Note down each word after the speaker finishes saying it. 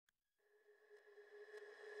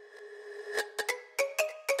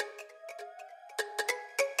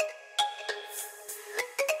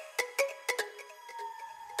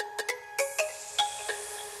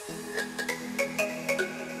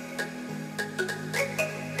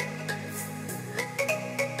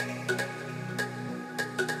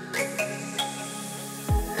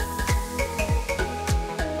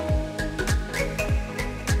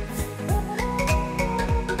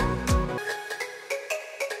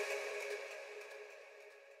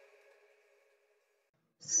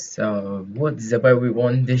So, what's up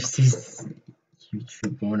everyone? This is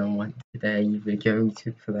YouTube 101. Today we're going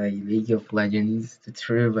to play League of Legends the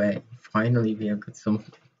true way. Finally, we have got some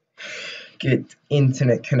good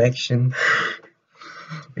internet connection.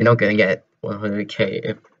 We're not gonna get 100k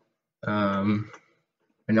if we're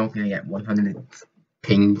not gonna get 100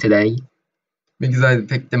 ping today because I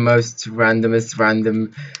picked the most randomest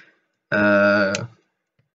random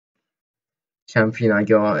champion I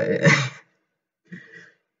got.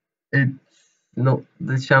 It's not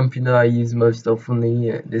the champion that I use most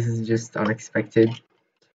oftenly. This is just unexpected.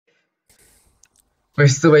 We're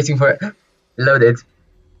still waiting for it. Loaded.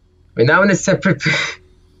 We're now in a separate.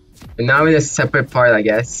 We're now in a separate part, I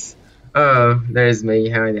guess. Oh, there's me.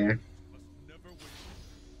 Hi there.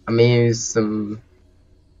 I'm gonna use some.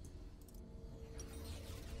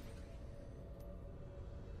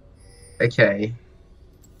 Okay.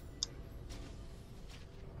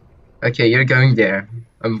 Okay, you're going there.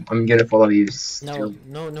 I'm gonna follow you. Still.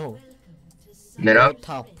 No. No. Go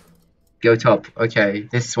top. Go top. Okay,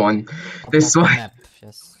 this one. Top This of the one. map,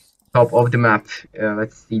 yes. Top of the map.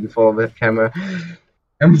 Let's see the follow the camera.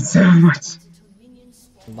 I'm so much.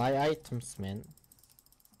 Buy items, man.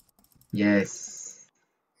 Yes.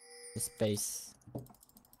 Space.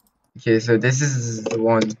 Okay, so this is the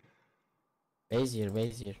one. Base here.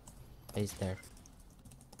 Base there.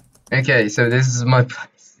 Okay, so this is my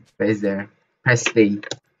place there. Press B.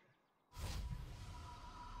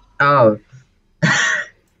 Oh.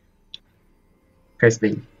 Press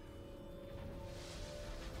B.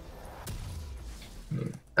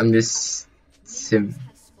 I'm just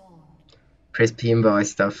press P and buy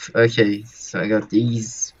stuff. Okay, so I got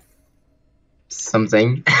these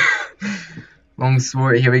something. Long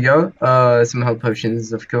sword, here we go. Some health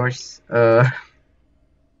potions, of course. Health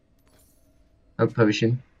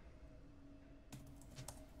potion.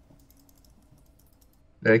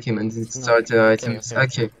 Documents and starter items.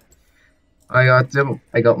 Okay. I got them.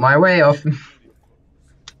 I got my way off.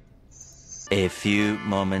 A few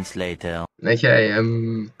moments later. Okay,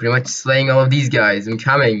 I'm pretty much slaying all of these guys. I'm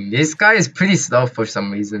coming. This guy is pretty slow for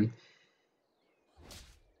some reason.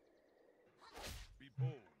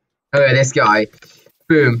 Okay, this guy.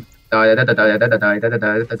 Boom.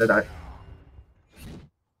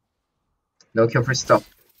 No kill for stop.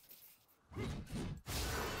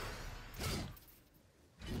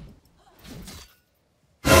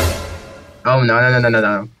 Oh no. I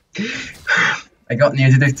got near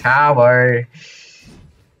to the tower.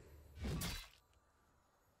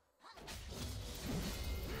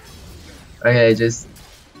 Okay, just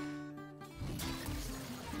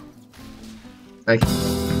okay.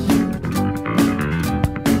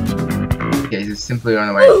 Okay, just simply run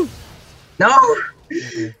away. No.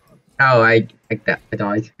 Oh, I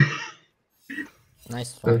died.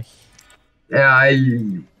 Nice fight. Yeah,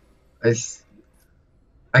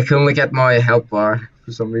 I couldn't look at my health bar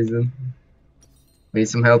for some reason. Need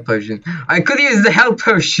some health potion. I could use the health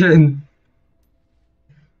potion.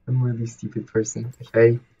 I'm a really stupid person.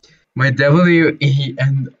 Okay, my W, E,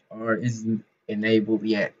 and R isn't enabled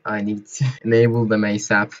yet. I need to enable them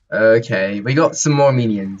ASAP. Okay, we got some more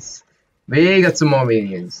minions.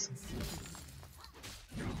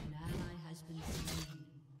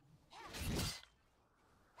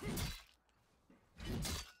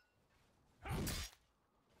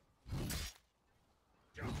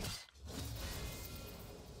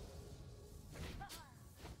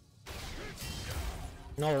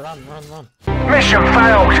 No, run. Mission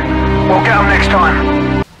failed. We'll get them next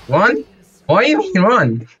time. One? Why you mean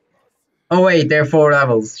run? Oh wait, they're 4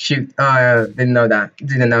 levels. Shoot. Didn't know that.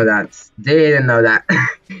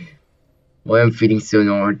 Why I'm feeling so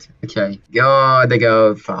north. Okay. Gotta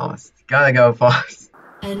go fast.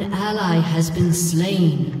 An ally has been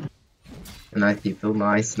slain. Nice people.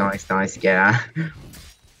 Nice. Yeah.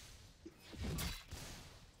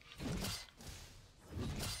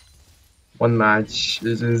 One match.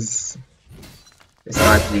 This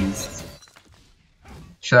guy, please.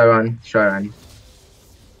 Should I run?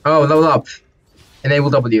 Oh, level up. Enable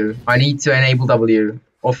W. I need to enable W.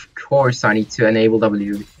 Of course, I need to enable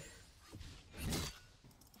W.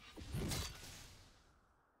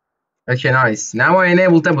 Okay, nice. Now I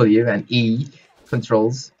enable W and E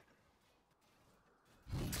controls.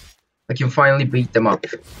 I can finally beat them up.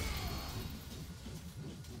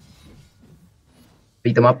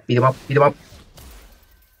 Beat them up.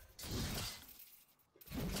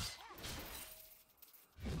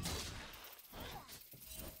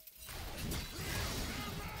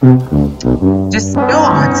 Just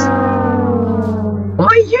not!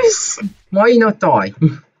 Why not die?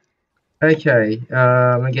 Okay,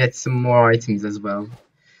 I'm gonna get some more items as well.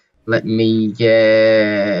 Let me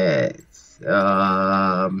get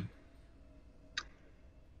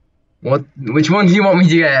what? Which one do you want me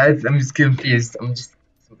to get? I'm just confused. I'm just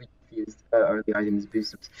simply confused. Are the items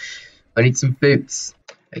boosters? I need some boots.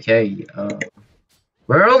 Okay.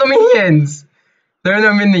 Where are all the minions? There are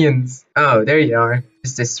no minions. Oh, there you are.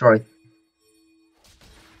 Just destroy.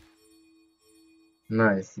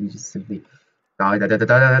 Nice. You just simply die, die, die, die,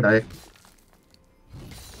 die, die.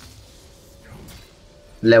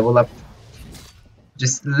 Level up.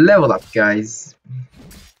 Just level up, guys.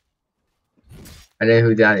 I know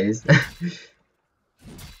who that is.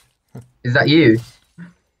 Is that you?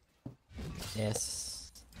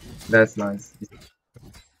 Yes. That's nice.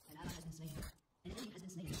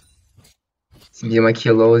 Some of my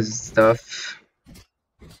kilos and stuff.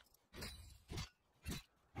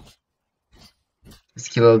 Let's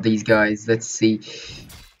kill all these guys. Let's see.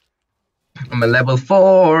 I'm a level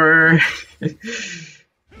 4.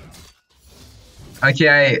 Okay,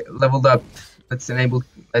 I leveled up. Let's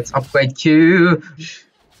upgrade Q. An ally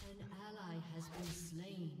has been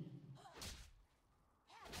slain.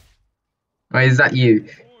 Or is that you?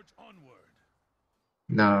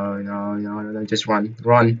 No, just run.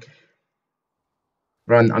 Run.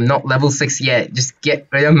 I'm not level 6 yet. Just get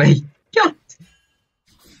rid of me. Yeah.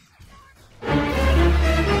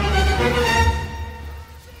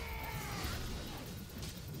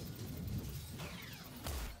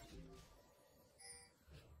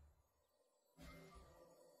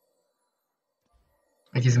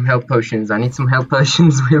 I need some health potions. I need some health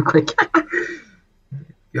potions real quick.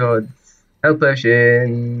 God. Health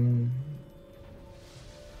potion.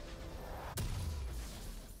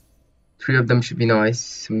 3 of them should be nice.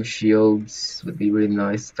 Some shields would be really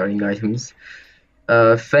nice. Starting items.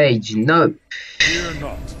 Phage, no. Fear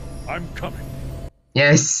not. I'm coming.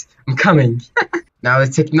 Yes, I'm coming. Now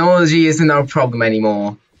the technology isn't our problem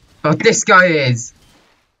anymore. But this guy is.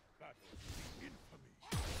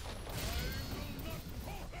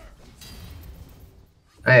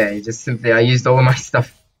 Hey, just simply I used all of my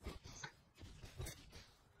stuff.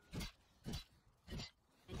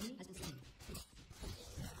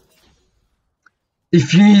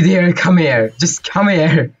 If you need here, come here. Just come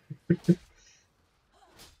here.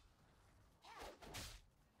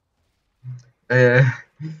 I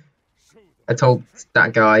told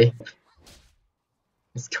that guy.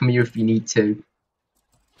 Just come here if you need to.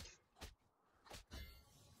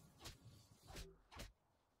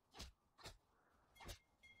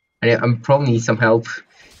 I'm probably need some help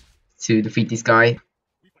to defeat this guy.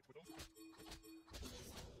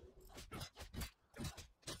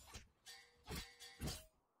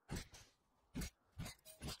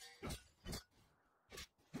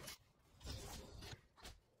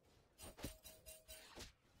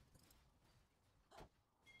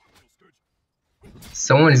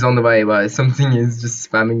 Someone is on the way, but something is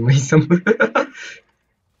just spamming me somewhere.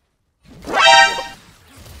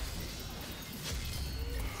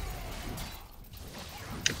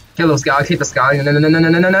 Kill this guy, kill this guy,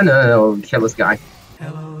 no, kill this guy.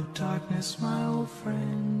 Hello, darkness, my old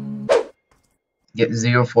friend. Get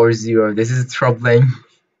 040, this is troubling.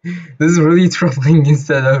 This is really troubling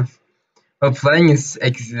instead of playing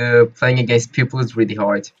against people is really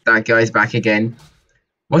hard. That guy's back again.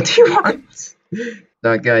 What do you want?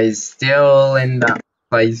 That guy is still in that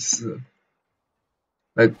place.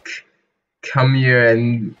 Look, come here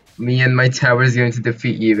and me and my tower is going to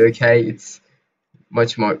defeat you, okay? It's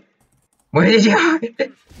much more. Where did you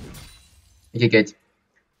hide? Okay, good.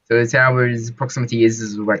 So the tower's proximity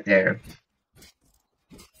is right there.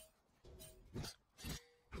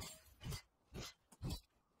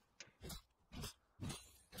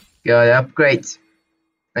 Good, upgrade.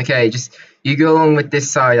 Okay, just you go along with this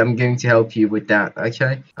side. I'm going to help you with that.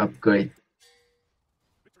 Okay, upgrade.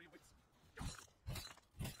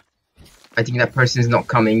 I think that person is not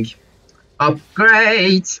coming.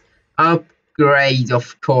 Upgrade, upgrade,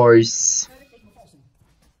 of course.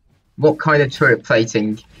 What kind of turret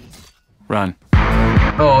plating? Run.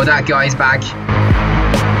 Oh, that guy's back.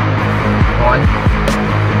 One.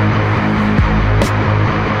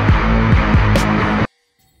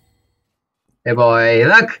 Hey boy,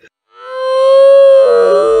 look!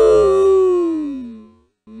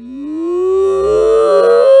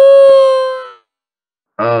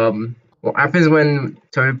 What happens when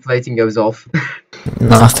turret plating goes off?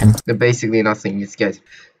 Nothing. Basically nothing, it's good.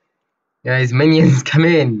 Guys, minions, come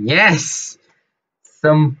in! Yes!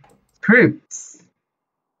 Some troops!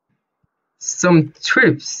 Some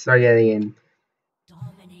troops are getting in.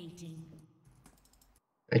 Dominating.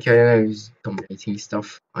 Okay, I know who's dominating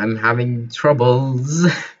stuff. I'm having troubles.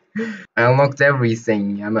 I unlocked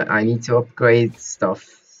everything. I need to upgrade stuff.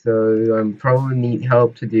 so I probably need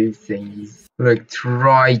help to do things. Look,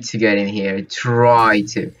 try to get in here. Try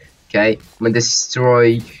to. Okay, I'm gonna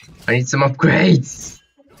destroy. I need some upgrades.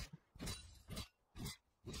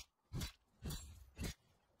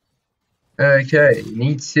 Okay,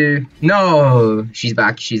 need to. No, she's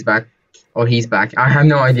back. She's back. Or he's back. I have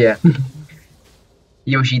no idea.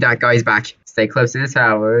 Yoshi, that guy's back. Stay close to the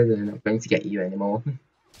tower. They're not going to get you anymore.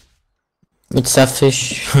 It's a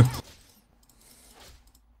fish.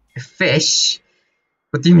 Fish?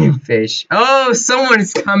 What do you mean fish? Oh, someone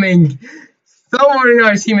is coming. Someone in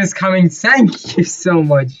our team is coming. Thank you so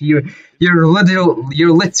much. You're literal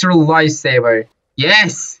lifesaver.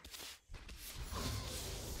 Yes.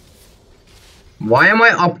 Why am I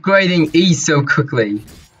upgrading E so quickly?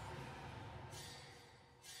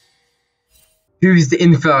 Who's the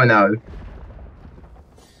Inferno?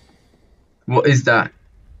 What is that?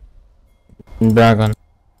 Dragon.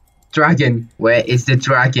 Dragon. Where is the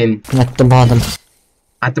dragon? At the bottom.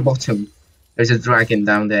 At the bottom. There's a dragon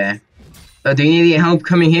down there. Do you need any help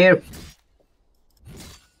coming here?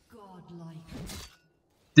 Godlike.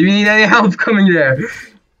 Do you need any help coming there?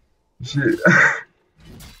 Shit.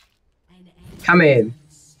 Come in.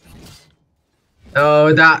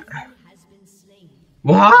 Oh, that. Has been slain.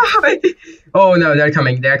 What? Oh no, they're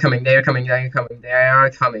coming. They're coming. They're coming. They're coming. They are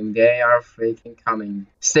coming. They are freaking coming.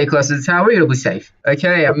 Stay close to the tower. You'll be safe.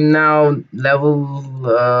 Okay, I'm now level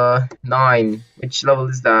 9. Which level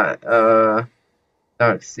is that?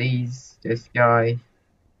 Dark Seas. This guy.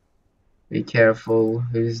 Be careful.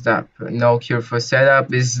 Who's that? No cure for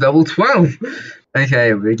setup is level 12.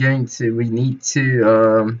 Okay, we need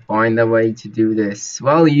to find a way to do this.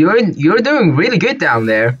 Well, you're doing really good down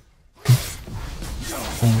there.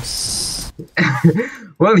 Thanks.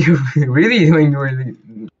 Well, you're really doing really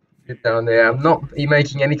good down there. I'm not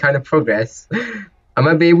making any kind of progress. I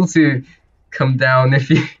might be able to come down if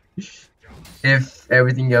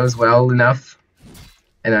everything goes well enough,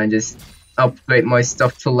 and I just upgrade my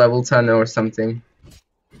stuff to level 10 or something.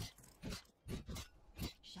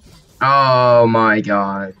 Oh my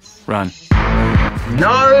god. Run.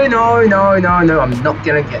 No, no, no, no, no. I'm not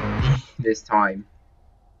gonna get me this time.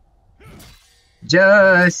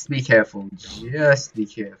 Just be careful. Just be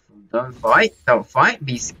careful. Don't fight. Don't fight.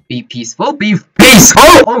 Be peaceful. Be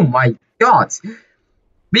peaceful! Oh my god.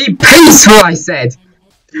 Be peaceful, I said.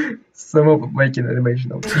 Someone making an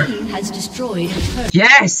animation of it. Team has destroyed a turret.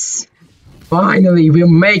 Yes! Finally, we're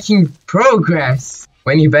making progress.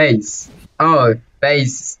 When you base. Oh,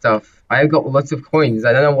 base stuff. I've got lots of coins.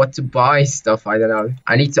 I don't know what to buy stuff. I don't know.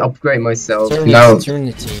 I need to upgrade myself. Trinity, No.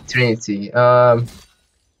 Trinity. Trinity.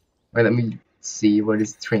 Wait, let me see. What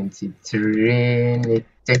is Trinity? Trinity.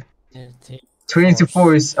 Trinity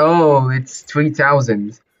Force. Oh, it's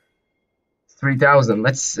 3,000. 3,000.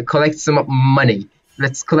 Let's collect some money.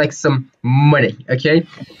 Let's collect some money. Okay.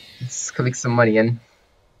 Let's collect some money and.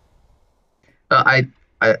 I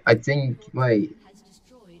think. Wait. Has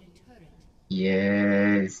destroyed a turret.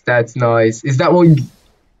 Yes, that's nice. Is that what?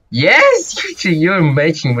 Yes, you're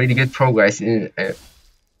making really good progress in.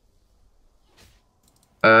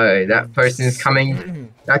 That person is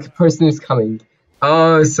coming. That person is coming.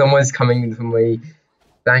 Oh, someone's coming for me.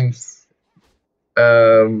 Thanks.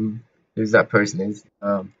 Who's that person is?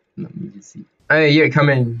 Let me just see. Oh, you're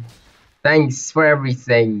coming. Thanks for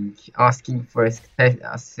everything. Asking for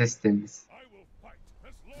assistance. I will fight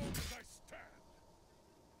as long as I stand.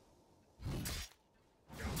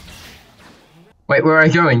 Wait, where are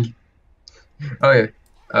you going? Oh, yeah.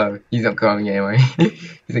 Oh, he's not going anyway.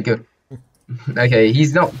 He's not good. Okay,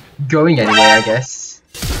 he's not going anywhere, I guess.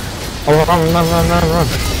 Oh, run.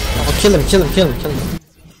 Oh, kill him, kill him, kill him, kill him.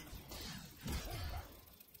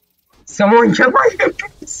 Someone kill my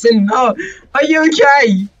person! No! Are you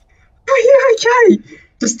okay? Are you okay?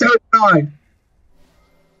 Just don't die.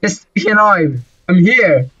 Just be alive. I'm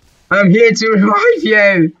here. I'm here to revive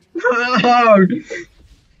you. No!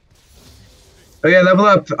 Oh yeah, level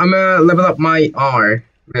up. I'm gonna level up my R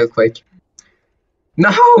real quick.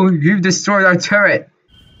 No! You destroyed our turret.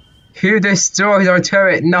 Who destroyed our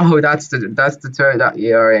turret? No, that's the turret that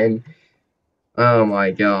you are in. Oh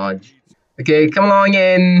my god. Okay, come along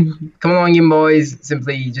in, boys.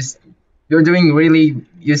 Simply just, you're serving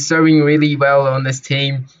really well on this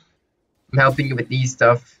team. I'm helping you with these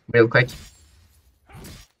stuff real quick.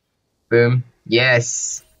 Boom.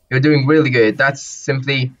 Yes, you're doing really good. That's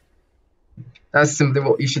simply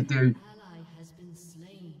what you should do. Ally has been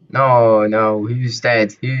slain. No, who's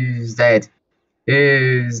dead? Who's dead?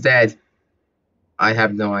 Who's dead? I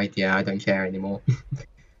have no idea. I don't care anymore.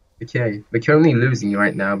 Okay, we're currently losing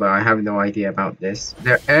right now, but I have no idea about this.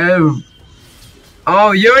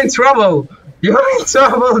 Oh, you're in trouble! You're in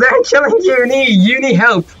trouble. They're killing you. You need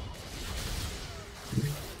help.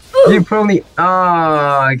 You probably.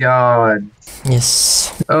 Oh god.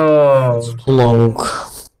 Yes. Oh, Too long.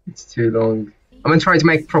 it's too long. I'm gonna try to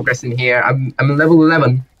make progress in here. I'm level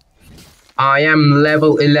 11. I am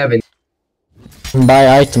level 11.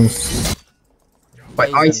 Buy items.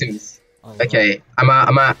 By items. Okay, I'm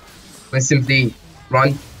gonna simply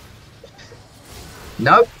run.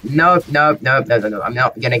 Nope. No. I'm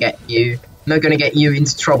not gonna get you. I'm not gonna get you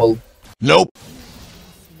into trouble. Nope.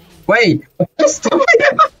 Wait.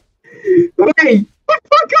 Wait.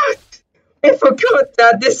 I forgot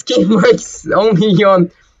that this game works only on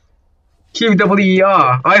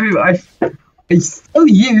QWER. I still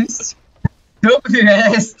use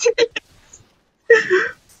WS.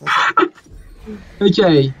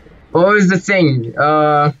 Okay, what was the thing?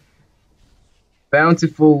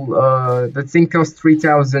 Bountiful, the thing costs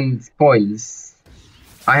 3,000 coins.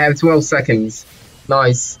 I have 12 seconds.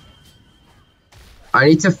 Nice. I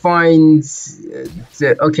need to find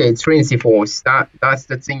okay, Trinity Force. That's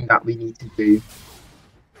the thing that we need to do.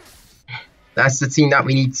 That's the thing that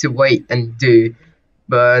we need to wait and do.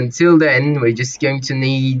 But until then, we're just going to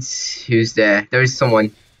need. Who's there? There is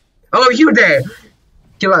someone. Oh, you're there!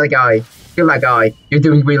 Kill that guy. Kill that guy. You're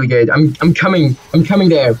doing really good. I'm coming. I'm coming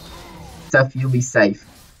there. Steph, you'll be safe.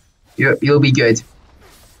 You'll be good.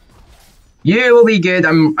 You will be good.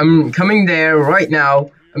 I'm coming there right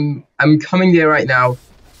now. I'm coming there right now.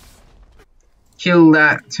 Kill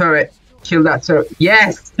that turret. Kill that turret.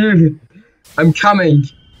 Yes, dude. I'm coming.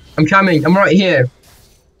 I'm coming. I'm right here.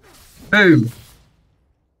 Boom.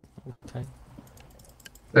 Okay.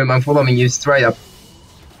 Boom. I'm following you straight up.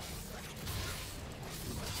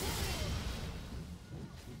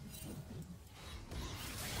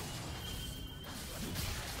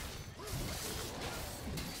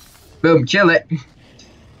 Boom. Kill it.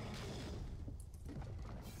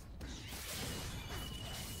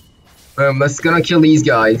 Boom, let's gonna kill these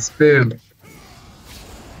guys. Boom.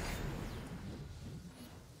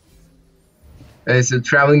 So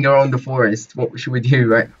traveling around the forest. What should we do,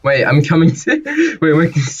 right? Wait, I'm coming to. Wait,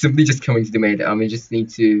 we're simply just coming to the main. We just need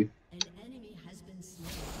to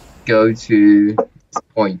go to this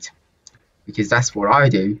point because that's what I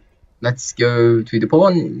do. Let's go to the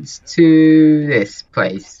pond to this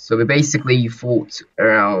place. So we basically fought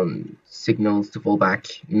around signals to fall back.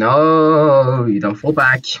 No, you don't fall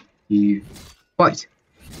back. You fight,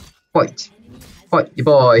 your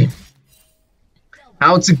boy.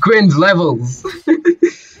 How to grind levels.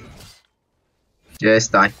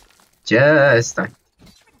 Just die.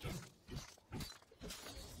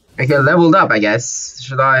 Okay, leveled up, I guess.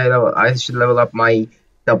 I should level up my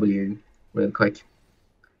W real quick.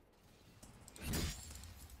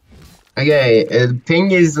 Okay, the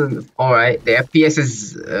ping is alright. The FPS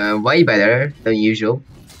is way better than usual.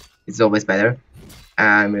 It's always better.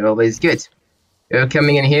 And we're always good. You're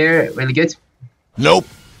coming in here, really good. Nope.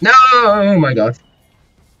 No! Oh my god.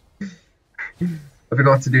 I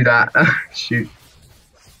forgot to do that. Shoot.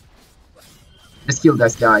 Just kill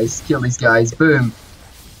those guys. Kill these guys. Boom.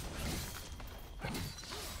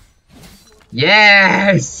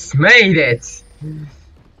 Yes! Made it!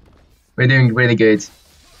 We're doing really good.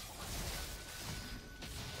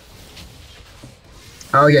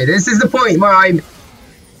 Okay, this is the point where I'm...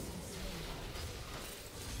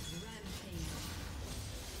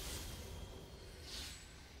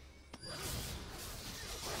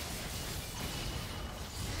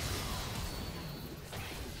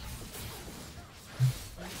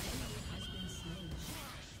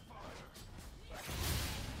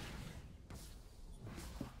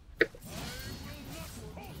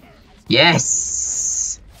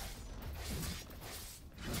 Yes!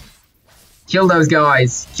 Kill those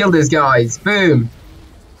guys! Kill those guys! Boom!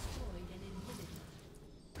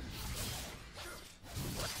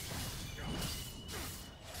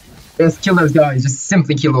 Just kill those guys. Just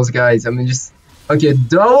simply kill those guys. I mean, just... Okay,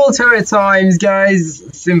 double turret times, guys!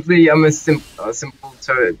 Simply, I'm a simple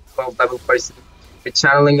turret 12 level person. We're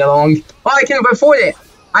channeling along. Oh, I can afford it!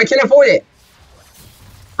 I can afford it!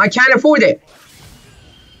 I can't afford it!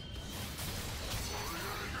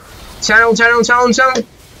 Channel.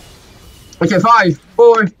 Okay, 5,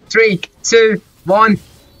 4, 3, 2, 1.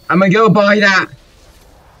 I'm gonna go buy that.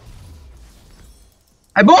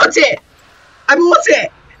 I bought it! I bought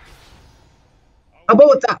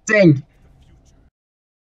that thing.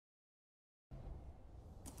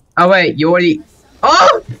 Oh wait, you already...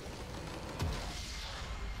 Oh!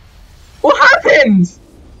 What happened?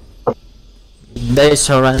 They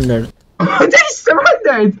surrendered. They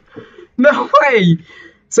surrendered! No way!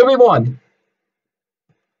 So we won.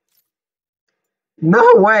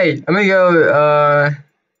 No way! I'm gonna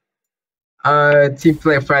go, team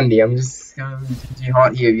play friendly. I'm just going to do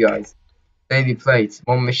hard here, guys. Daily plate.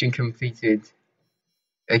 1 mission completed.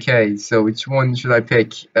 Okay, so which one should I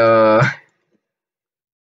pick?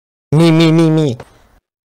 Me.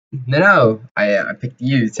 No, I picked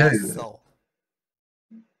you too.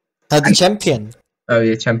 The champion. Oh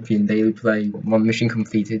yeah, champion, daily play, 1 mission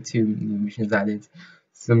completed, 2 new missions added.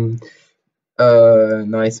 Some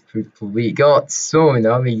nice people we got. So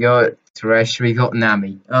now we got Thresh, we got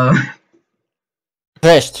Nami.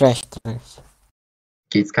 Trash.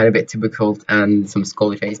 It's kind of a bit typical and some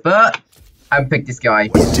Scully face, but I picked this guy.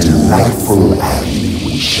 Delightful and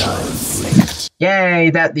we shall inflict. Yay,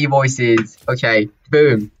 that the voices. Okay,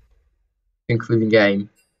 boom. Concluding game.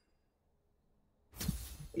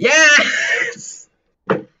 Yes!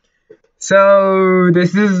 So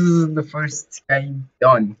this is the first game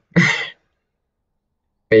done.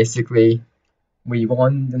 Basically, we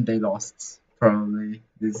won and they lost, probably.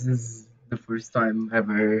 This is the first time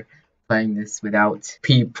ever playing this without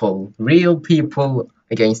people, real people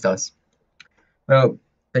against us. Well,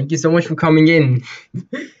 thank you so much for coming in.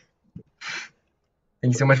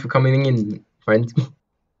 Thank you so much for coming in, friend.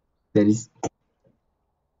 That is.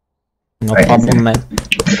 No problem, man.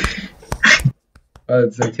 Oh,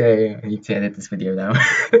 it's okay. I need to edit this video now.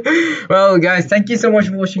 Well, guys, thank you so much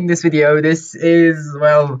for watching this video. This is,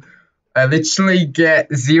 well, I literally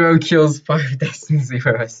get 0 kills, 5 deaths, and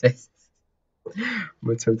 0 assists. I'm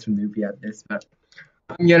a total newbie at this, but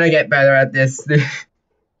I'm gonna get better at this.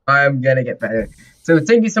 I'm gonna get better. So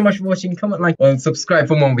thank you so much for watching. Comment, like, and subscribe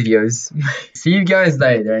for more videos. See you guys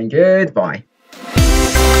later, and goodbye.